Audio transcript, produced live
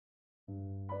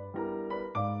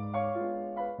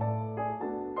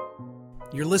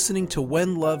You're listening to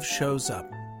When Love Shows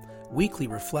Up, weekly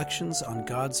reflections on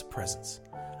God's presence.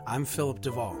 I'm Philip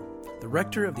Duvall, the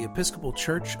rector of the Episcopal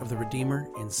Church of the Redeemer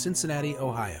in Cincinnati,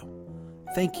 Ohio.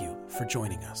 Thank you for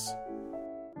joining us.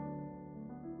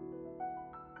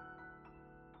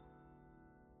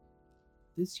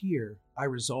 This year, I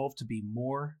resolved to be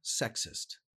more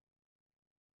sexist.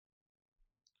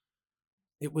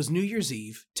 It was New Year's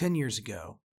Eve 10 years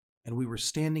ago, and we were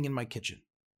standing in my kitchen.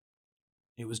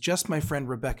 It was just my friend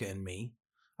Rebecca and me.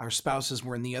 Our spouses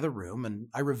were in the other room, and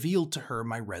I revealed to her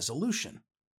my resolution.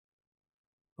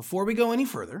 Before we go any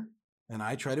further, and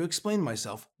I try to explain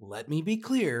myself, let me be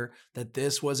clear that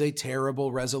this was a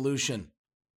terrible resolution.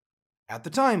 At the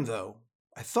time, though,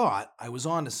 I thought I was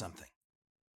onto something.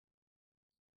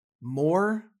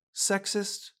 More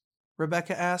sexist?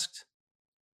 Rebecca asked.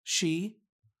 She,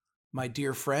 my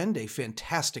dear friend, a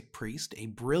fantastic priest, a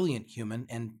brilliant human,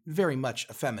 and very much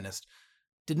a feminist,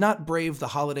 did not brave the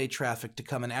holiday traffic to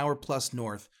come an hour plus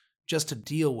north just to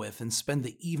deal with and spend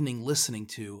the evening listening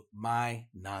to my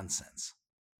nonsense.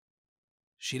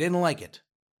 She didn't like it,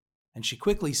 and she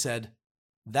quickly said,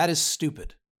 "That is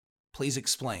stupid. Please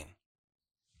explain."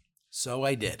 So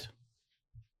I did.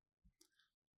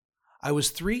 I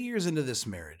was 3 years into this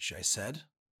marriage, I said,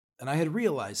 and I had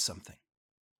realized something.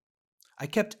 I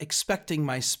kept expecting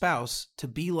my spouse to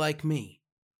be like me,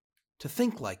 to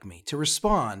think like me, to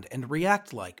respond and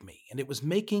react like me, and it was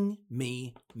making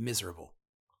me miserable.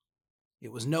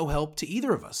 It was no help to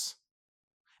either of us.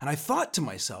 And I thought to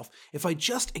myself, if I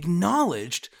just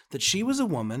acknowledged that she was a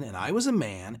woman and I was a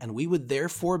man, and we would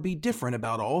therefore be different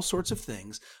about all sorts of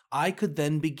things, I could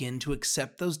then begin to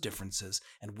accept those differences,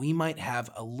 and we might have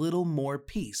a little more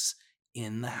peace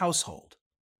in the household.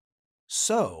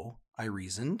 So, I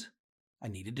reasoned, I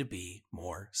needed to be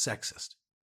more sexist.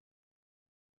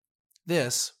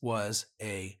 This was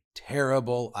a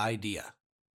terrible idea,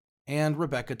 and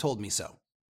Rebecca told me so.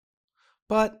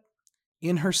 But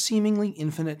in her seemingly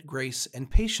infinite grace and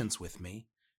patience with me,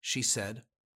 she said,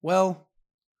 "Well,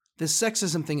 this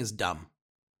sexism thing is dumb,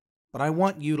 but I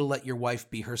want you to let your wife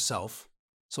be herself,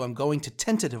 so I'm going to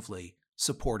tentatively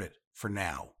support it for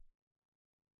now."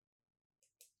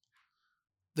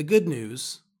 The good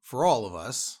news for all of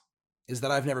us is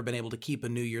that I've never been able to keep a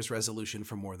New Year's resolution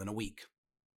for more than a week.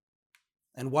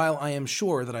 And while I am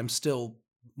sure that I'm still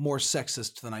more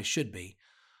sexist than I should be,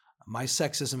 my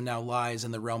sexism now lies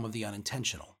in the realm of the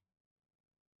unintentional.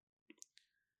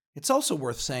 It's also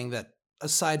worth saying that,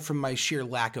 aside from my sheer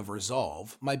lack of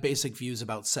resolve, my basic views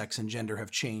about sex and gender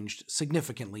have changed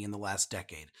significantly in the last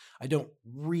decade. I don't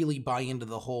really buy into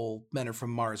the whole men are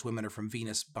from Mars, women are from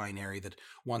Venus binary that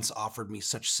once offered me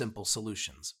such simple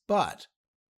solutions. But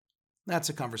that's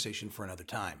a conversation for another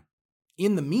time.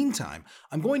 In the meantime,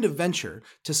 I'm going to venture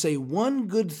to say one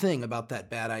good thing about that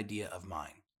bad idea of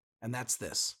mine, and that's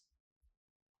this.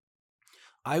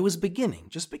 I was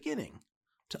just beginning,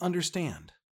 to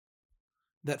understand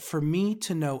that for me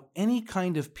to know any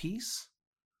kind of peace,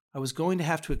 I was going to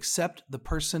have to accept the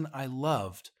person I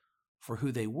loved for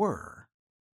who they were,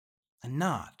 and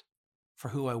not for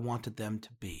who I wanted them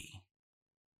to be.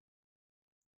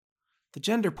 The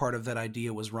gender part of that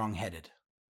idea was wrong-headed.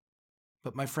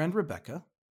 But my friend Rebecca,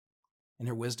 in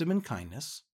her wisdom and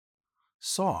kindness,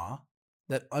 saw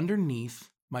that underneath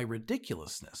my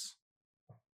ridiculousness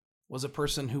was a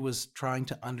person who was trying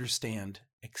to understand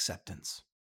acceptance.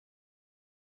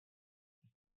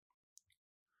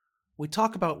 We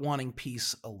talk about wanting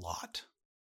peace a lot.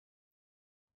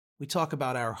 We talk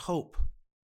about our hope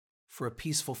for a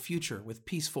peaceful future with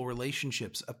peaceful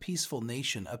relationships, a peaceful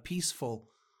nation, a peaceful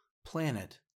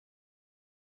planet.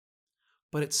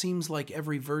 But it seems like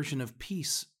every version of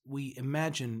peace we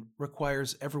imagine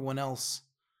requires everyone else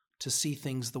to see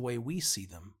things the way we see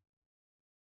them.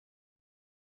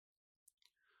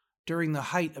 During the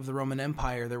height of the Roman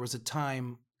Empire, there was a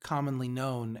time commonly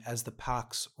known as the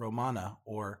Pax Romana,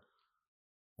 or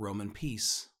Roman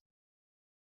peace.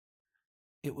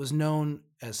 It was known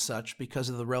as such because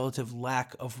of the relative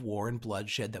lack of war and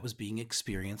bloodshed that was being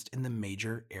experienced in the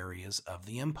major areas of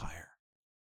the empire.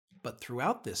 But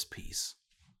throughout this peace,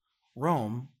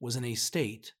 Rome was in a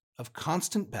state of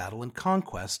constant battle and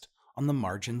conquest on the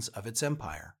margins of its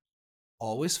empire,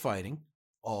 always fighting,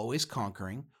 always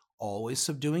conquering, always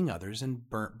subduing others and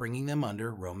bringing them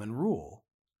under Roman rule.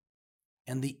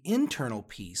 And the internal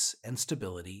peace and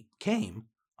stability came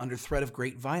under threat of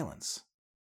great violence.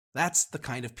 That's the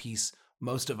kind of peace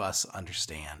most of us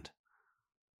understand.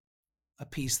 A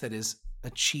peace that is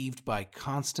achieved by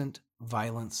constant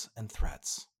violence and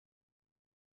threats.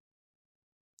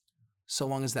 so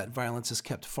long as that violence is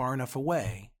kept far enough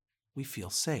away, we feel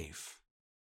safe.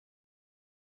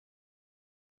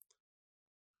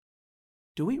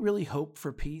 Do we really hope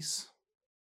for peace?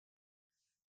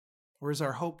 Or is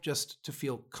our hope just to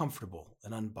feel comfortable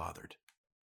and unbothered?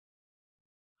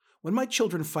 When my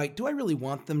children fight, do I really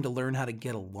want them to learn how to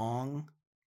get along?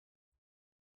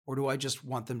 Or do I just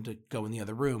want them to go in the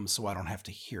other room so I don't have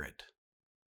to hear it?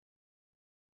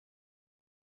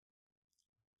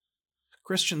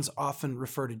 Christians often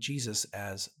refer to Jesus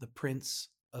as the Prince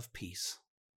of Peace.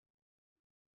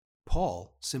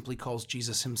 Paul simply calls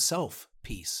Jesus himself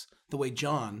peace, the way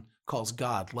John calls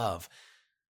God love.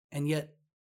 And yet,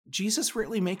 Jesus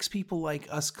rarely makes people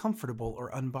like us comfortable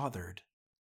or unbothered.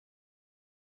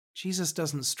 Jesus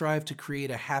doesn't strive to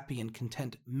create a happy and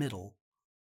content middle,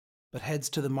 but heads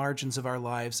to the margins of our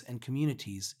lives and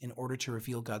communities in order to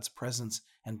reveal God's presence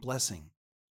and blessing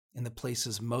in the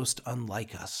places most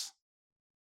unlike us.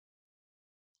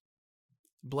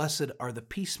 Blessed are the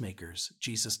peacemakers,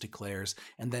 Jesus declares,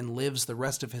 and then lives the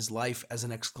rest of his life as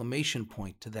an exclamation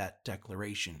point to that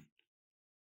declaration.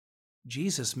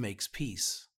 Jesus makes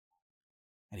peace,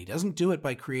 and he doesn't do it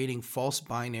by creating false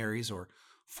binaries or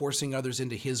forcing others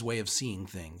into his way of seeing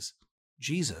things.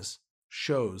 Jesus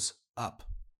shows up.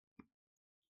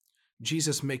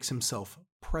 Jesus makes himself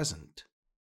present.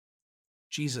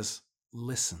 Jesus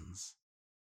listens.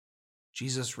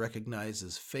 Jesus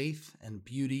recognizes faith and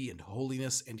beauty and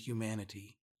holiness and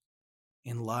humanity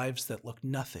in lives that look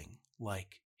nothing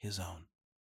like his own.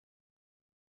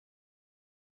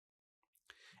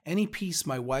 Any peace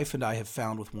my wife and I have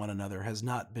found with one another has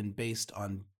not been based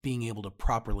on being able to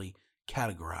properly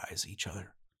categorize each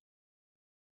other.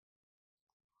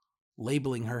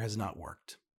 Labeling her has not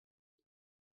worked.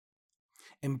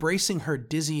 Embracing her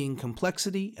dizzying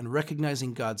complexity and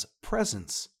recognizing God's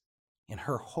presence in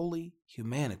her holy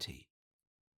humanity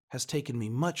has taken me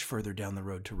much further down the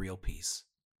road to real peace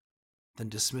than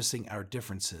dismissing our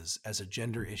differences as a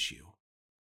gender issue,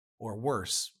 or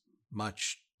worse,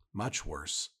 much, much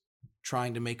worse,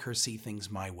 trying to make her see things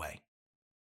my way.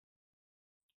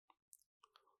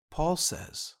 Paul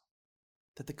says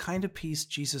that the kind of peace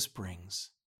Jesus brings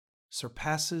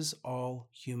surpasses all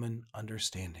human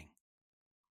understanding.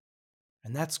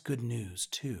 And that's good news,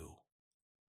 too,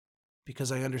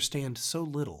 because I understand so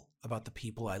little about the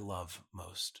people I love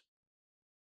most.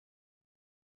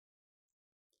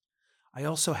 I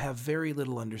also have very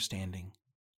little understanding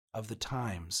of the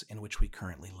times in which we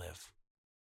currently live.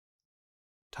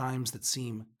 Times that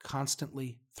seem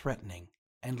constantly threatening,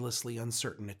 endlessly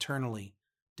uncertain, eternally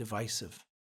divisive.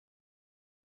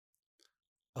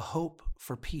 A hope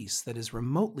for peace that is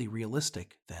remotely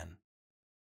realistic, then,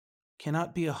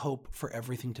 cannot be a hope for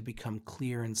everything to become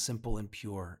clear and simple and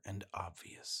pure and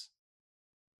obvious.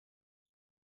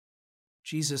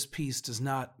 Jesus' peace does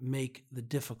not make the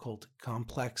difficult,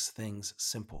 complex things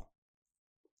simple.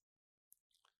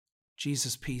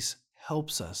 Jesus' peace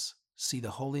helps us see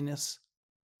the holiness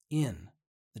in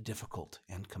the difficult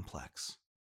and complex.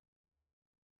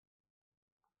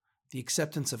 The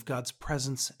acceptance of God's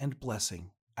presence and blessing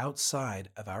outside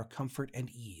of our comfort and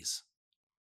ease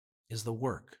is the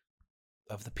work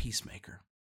of the peacemaker.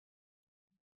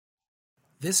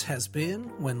 This has been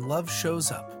When Love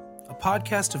Shows Up, a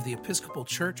podcast of the Episcopal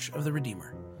Church of the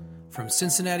Redeemer. From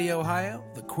Cincinnati, Ohio,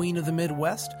 the Queen of the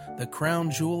Midwest, the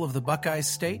crown jewel of the Buckeye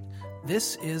State,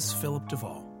 this is Philip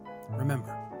Duvall.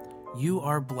 Remember, you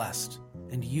are blessed,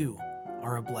 and you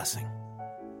are a blessing.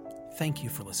 Thank you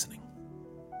for listening.